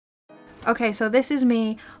Okay, so this is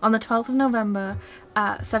me on the 12th of November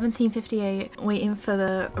at 17:58 waiting for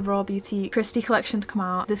the RawBeautyKristi collection to come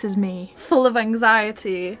out. This is me, full of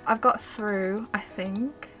anxiety. I've got through, I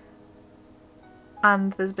think,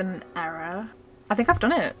 and there's been an error. I think I've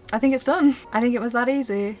done it. I think it's done. I think it was that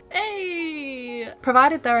easy. Hey!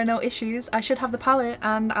 Provided there are no issues, I should have the palette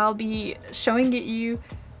and I'll be showing it you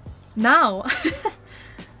now.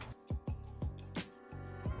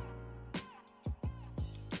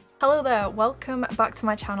 Hello there, welcome back to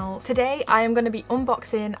my channel. Today I am going to be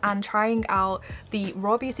unboxing and trying out the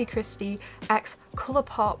RawBeautyKristi x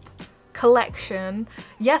Colourpop collection.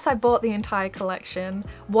 Yes, I bought the entire collection.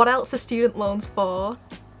 What else are student loans for?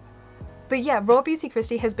 But yeah,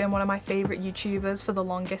 RawBeautyKristi has been one of my favourite YouTubers for the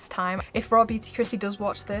longest time. If RawBeautyKristi does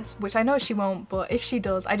watch this, which I know she won't, but if she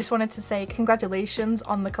does, I just wanted to say congratulations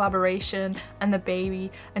on the collaboration and the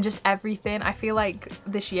baby and just everything. I feel like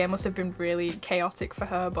this year must have been really chaotic for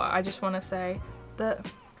her, but I just want to say that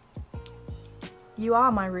you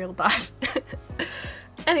are my real dad.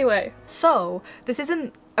 Anyway, so this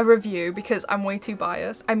isn't a review because I'm way too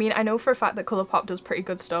biased. I mean, I know for a fact that Colourpop does pretty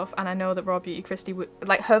good stuff, and I know that RawBeautyKristi would,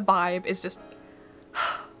 like, her vibe is just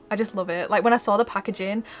I just love it. Like, when I saw the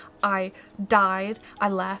packaging, I died, I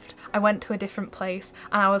left, I went to a different place,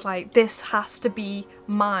 and I was like, this has to be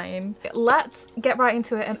mine. Let's get right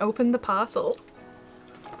into it and open the parcel.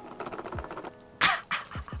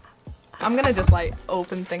 I'm gonna just like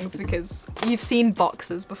open things because you've seen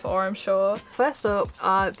boxes before, I'm sure. First up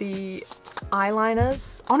are the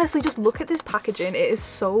eyeliners. Honestly, just look at this packaging. It is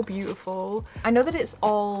so beautiful. I know that it's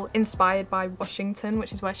all inspired by Washington,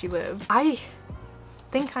 which is where she lives. I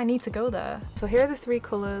think I need to go there. So here are the three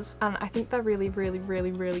colours, and I think they're really, really,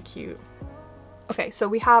 really, really cute. Okay, so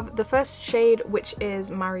we have the first shade, which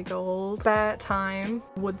is Marigold, Spare Time,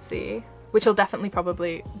 Woodsy, which will definitely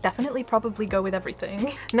probably go with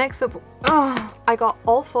everything. Next up, I got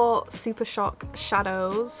all four Super Shock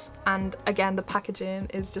shadows, and again, the packaging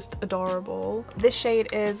is just adorable. This shade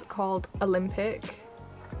is called Olympic.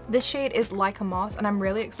 This shade is Like a Moss, and I'm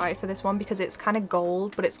really excited for this one because it's kind of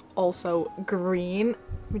gold, but it's also green.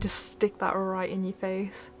 Let me just stick that right in your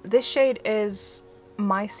face. This shade is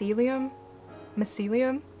Mycelium.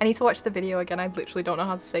 I need to watch the video again, I literally don't know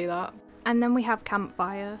how to say that. And then we have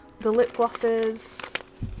Campfire. The lip glosses.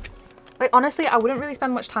 Like, honestly, I wouldn't really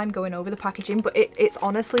spend much time going over the packaging, but it's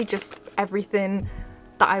honestly just everything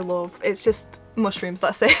that I love. It's just mushrooms,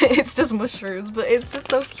 that's it. It's just mushrooms, but it's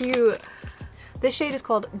just so cute. This shade is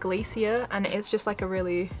called Glacier, and it's just like a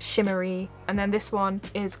really shimmery. And then this one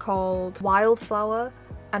is called Wildflower,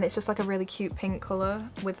 and it's just like a really cute pink colour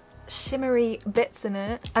with shimmery bits in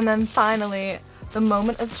it. And then finally, the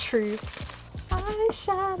moment of truth.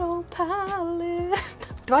 Eyeshadow palette.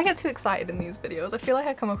 Do I get too excited in these videos? I feel like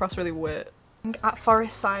I come across really weird. At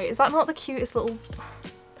Forest Sight. Is that not the cutest little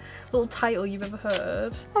title you've ever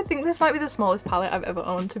heard? I think this might be the smallest palette I've ever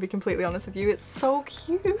owned, to be completely honest with you. It's so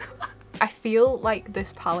cute. I feel like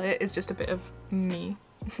this palette is just a bit of me.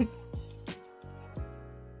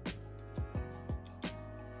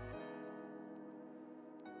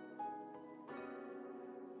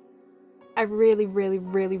 I really, really,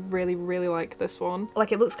 really, really, really like this one.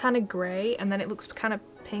 Like, it looks kind of grey and then it looks kind of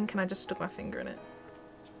pink, and I just stuck my finger in it.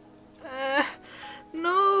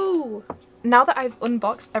 No! Now that I've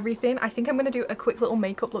unboxed everything, I think I'm going to do a quick little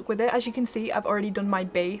makeup look with it. As you can see, I've already done my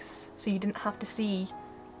base, so you didn't have to see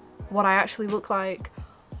what I actually look like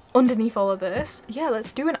underneath all of this. Yeah,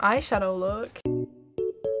 let's do an eyeshadow look.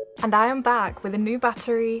 And I am back with a new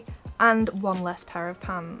battery and one less pair of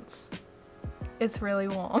pants. It's really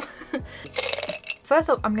warm. First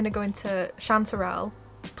up, I'm gonna go into Chanterelle.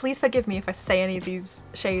 Please forgive me if I say any of these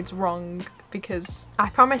shades wrong, because I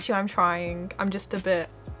promise you I'm trying. I'm just a bit...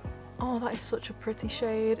 Oh, that is such a pretty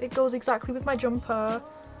shade. It goes exactly with my jumper.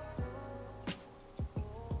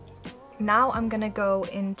 Now I'm gonna go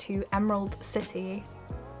into Emerald City.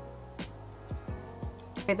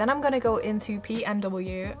 Okay, then I'm gonna go into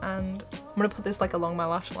PNW, and I'm gonna put this like along my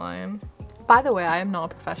lash line. By the way, I am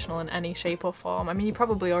not a professional in any shape or form. I mean, you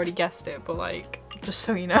probably already guessed it, but like, just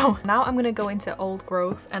so you know. Now I'm gonna go into Old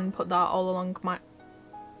Growth and put that all along my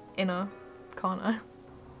inner corner.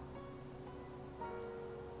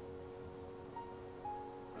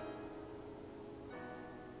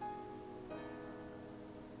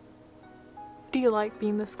 Do you like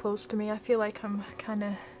being this close to me? I feel like I'm kind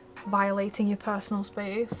of violating your personal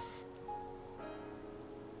space.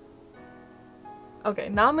 Okay,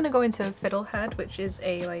 now I'm gonna go into Fiddlehead, which is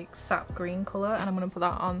a like sap green colour, and I'm gonna put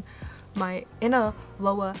that on my inner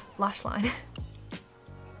lower lash line.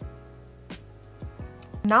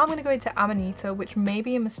 Now I'm going to go into Amanita, which may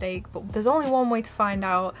be a mistake, but there's only one way to find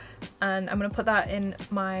out, and I'm going to put that in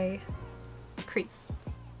my crease.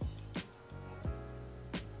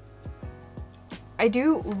 I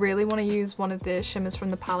do really want to use one of the shimmers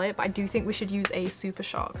from the palette, but I do think we should use a Super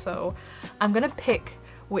Shock, so I'm going to pick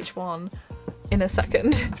which one in a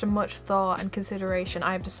second. After much thought and consideration,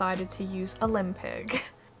 I have decided to use Olympic.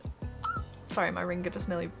 Sorry, my ringer just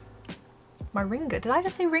nearly... My ringer? Did I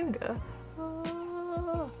just say ringer?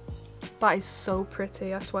 That is so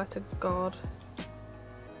pretty, I swear to God.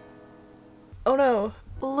 Oh no,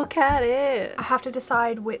 look at it. I have to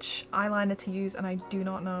decide which eyeliner to use and I do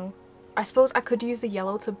not know. I suppose I could use the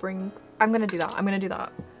yellow to bring... I'm gonna do that, I'm gonna do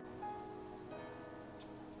that.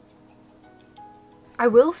 I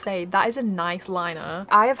will say that is a nice liner.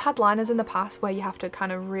 I have had liners in the past where you have to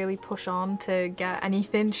kind of really push on to get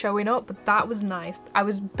anything showing up, but that was nice. I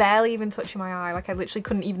was barely even touching my eye, like I literally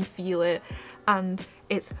couldn't even feel it, and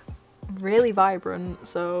it's really vibrant,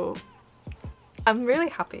 so I'm really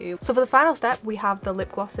happy. So for the final step we have the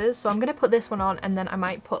lip glosses, so I'm gonna put this one on and then I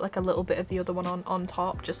might put like a little bit of the other one on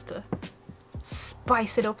top just to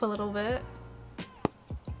spice it up a little bit.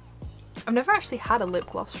 I've never actually had a lip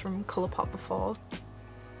gloss from Colourpop before.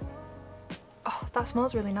 Oh, that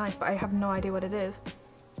smells really nice, but I have no idea what it is.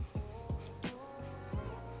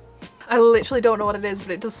 I literally don't know what it is,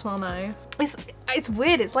 but it does smell nice. It's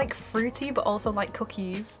weird, it's like fruity but also like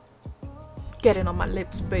cookies. Get in on my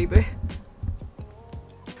lips, baby.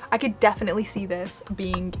 I could definitely see this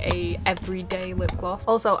being a everyday lip gloss.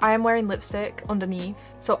 Also, I am wearing lipstick underneath,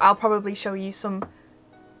 so I'll probably show you some,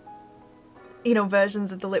 you know,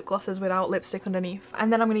 versions of the lip glosses without lipstick underneath.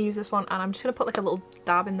 And then I'm gonna use this one and I'm just gonna put like a little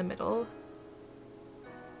dab in the middle.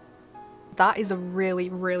 That is a really,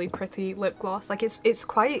 really pretty lip gloss. Like it's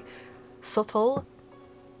quite subtle,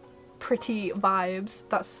 pretty vibes.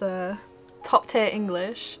 That's top tier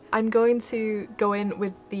English. I'm going to go in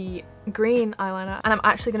with the green eyeliner and I'm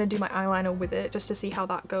actually going to do my eyeliner with it just to see how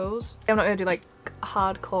that goes. I'm not going to do like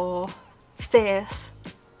hardcore face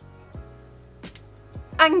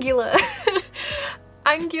angular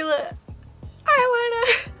angular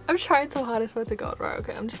eyeliner. I'm trying so hard, I swear to God. Right,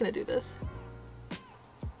 okay, I'm just going to do this.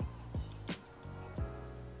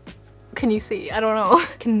 Can you see? I don't know. I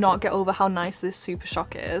cannot get over how nice this Super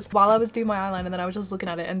Shock is. While I was doing my eyeliner, then I was just looking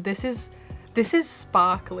at it and this is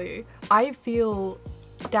sparkly. I feel,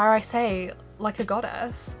 dare I say, like a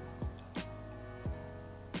goddess.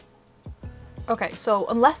 Okay, so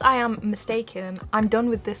unless I am mistaken, I'm done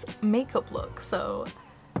with this makeup look, so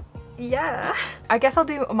yeah. I guess I'll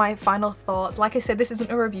do my final thoughts. Like I said, this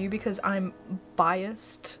isn't a review because I'm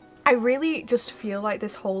biased. I really just feel like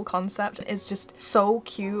this whole concept is just so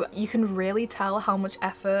cute. You can really tell how much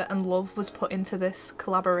effort and love was put into this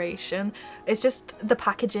collaboration. It's just the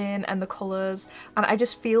packaging and the colours, and I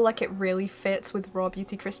just feel like it really fits with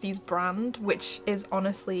RawBeautyKristi's brand, which is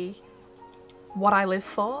honestly what I live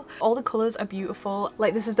for. All the colours are beautiful.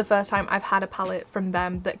 Like, this is the first time I've had a palette from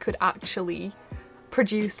them that could actually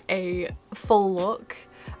produce a full look.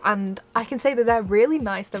 And I can say that they're really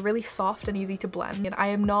nice, they're really soft and easy to blend. And I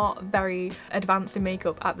am not very advanced in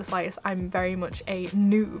makeup at the slightest, I'm very much a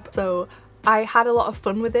noob. So I had a lot of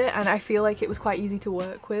fun with it and I feel like it was quite easy to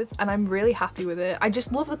work with and I'm really happy with it. I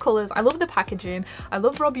just love the colours, I love the packaging, I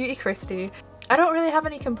love RawBeautyKristi. I don't really have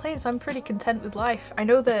any complaints, I'm pretty content with life. I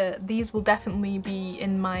know that these will definitely be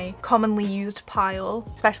in my commonly used pile,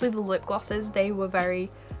 especially the lip glosses. They were very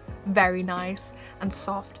nice and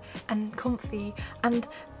soft and comfy and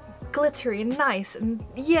glittery and nice and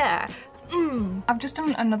yeah. I've just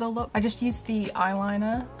done another look. I just used the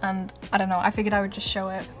eyeliner and I don't know, I figured I would just show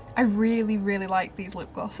it. I really like these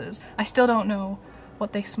lip glosses. I still don't know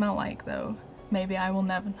what they smell like though. Maybe I will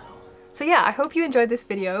never know. So yeah, I hope you enjoyed this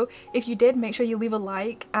video. If you did, make sure you leave a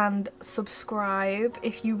like and subscribe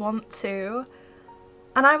if you want to.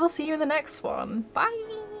 And I will see you in the next one.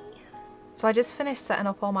 Bye! So I just finished setting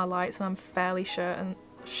up all my lights and I'm fairly certain...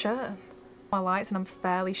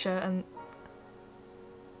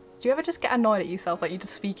 Do you ever just get annoyed at yourself, like you're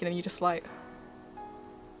just speaking and you're just like...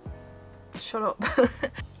 Shut up.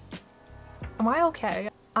 Am I okay?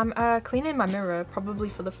 I'm cleaning my mirror, probably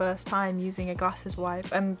for the first time, using a glasses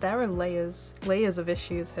wipe, and there are layers of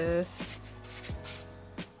issues here.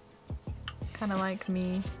 Kinda like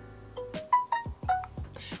me.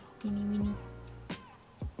 Weenie weenie.